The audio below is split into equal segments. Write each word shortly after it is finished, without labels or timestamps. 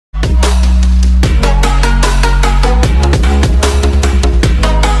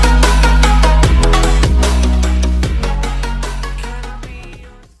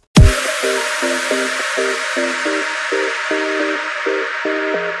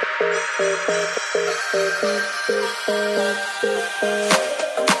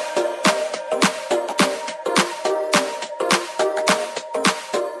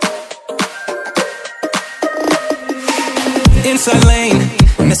Inside lane,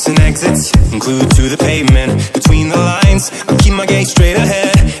 missing exits, glued to the pavement. Between the lines, I'll keep my gaze straight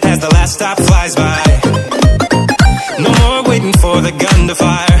ahead as the last stop flies by. No more waiting for the gun to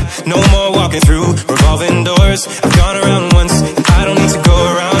fire, no more walking through revolving doors. I've gone around once, and I don't need to go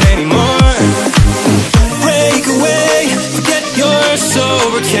around anymore. Break away, forget your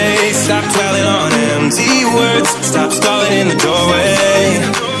sober case. Stop dwelling on empty words, stop stalling in the doorway,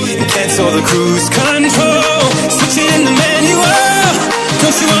 and cancel the cruise control. Switching the manual,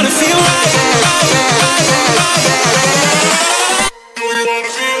 don't you wanna feel right?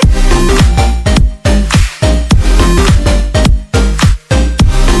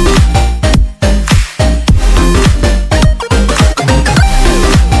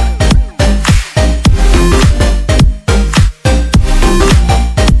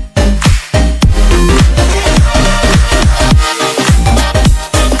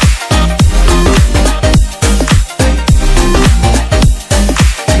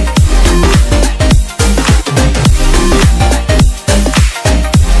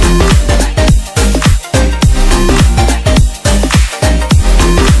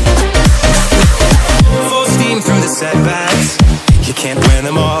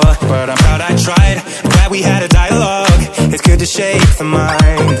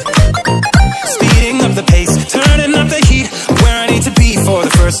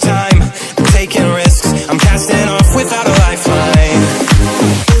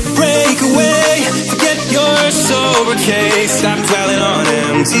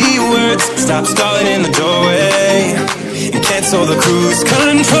 Stop stalling in the doorway and cancel the cruise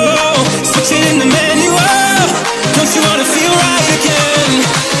control. Switching the manual, don't you wanna feel right again?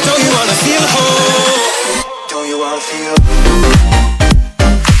 Don't you wanna feel whole? Don't you wanna feel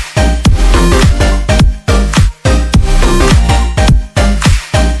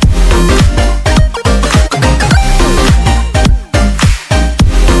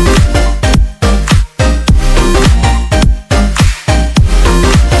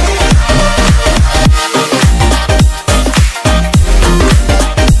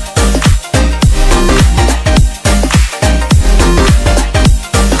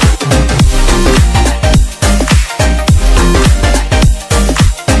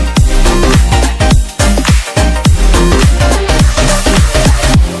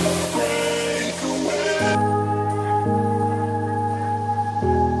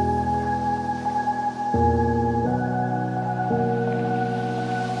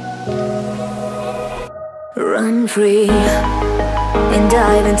run free and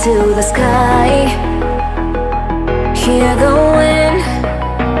dive into the sky. Hear the wind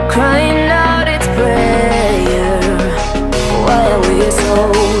crying out its prayer. Why are we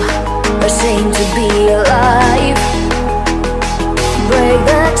so ashamed to be alive? Break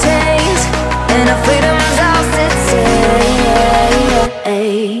the chains and our freedom's ours to take.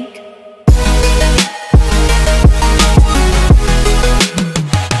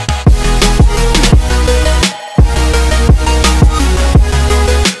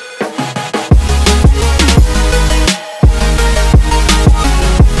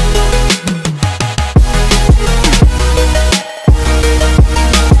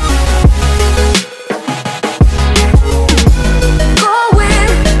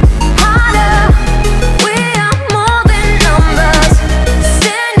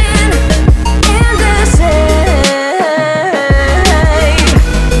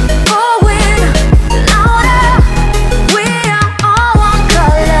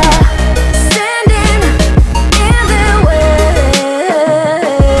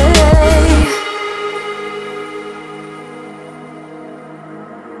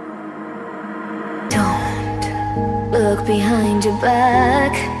 Look behind your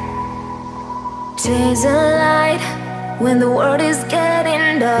back. Chase a light when the world is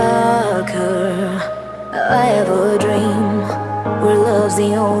getting darker. I have a dream where love's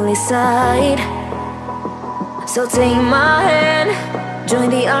the only side. So take my hand, join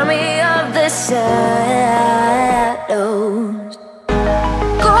the army of the shadows.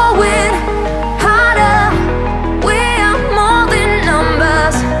 Going harder, we are more than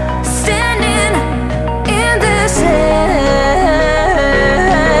numbers. Standing in this hate.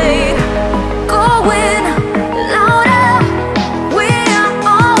 Going louder, we are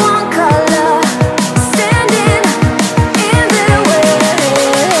all one color. Standing in their way.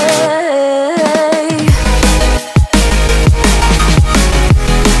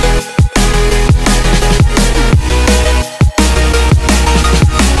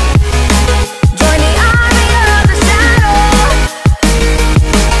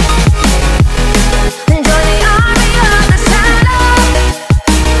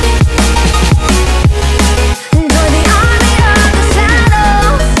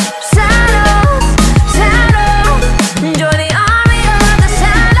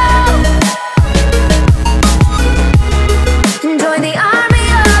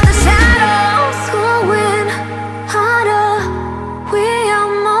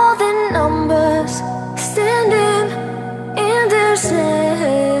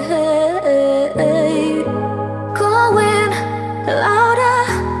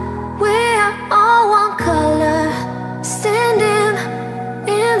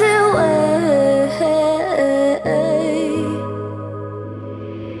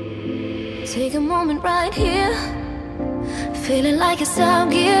 Feeling like it's out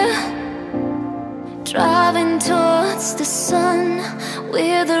gear, driving towards the sun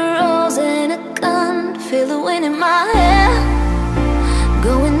with a rose and a gun. Feel the wind in my hair,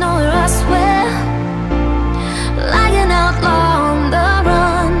 going nowhere I swear. Like an outlaw on the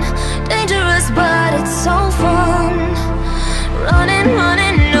run, dangerous but it's so fun. Running,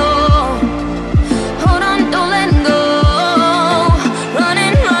 running, no, hold on, don't let go.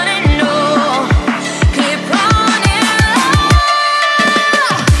 Running, running, no, keep running.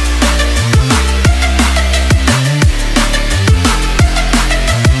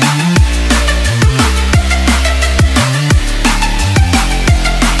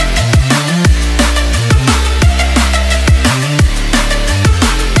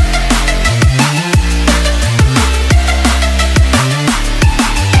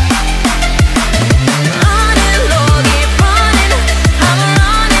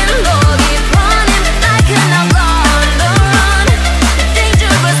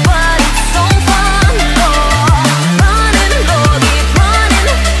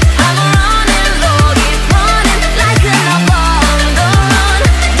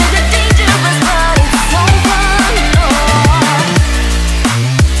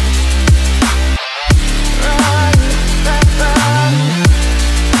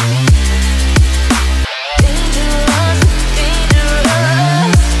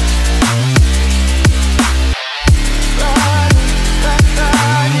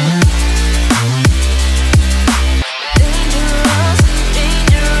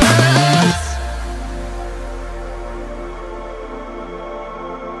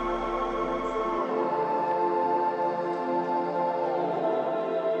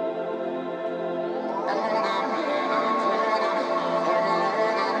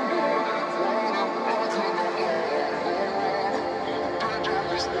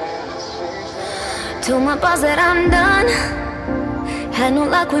 Told my boss that I'm done, had no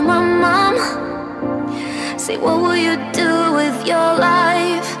luck with my mom. Say, what will you do with your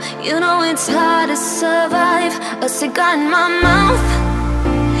life? You know it's hard to survive. A cigar in my mouth,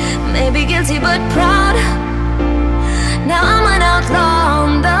 maybe guilty but proud. Now I'm an outlaw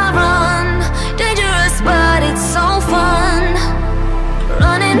on the run, dangerous but it's so fun.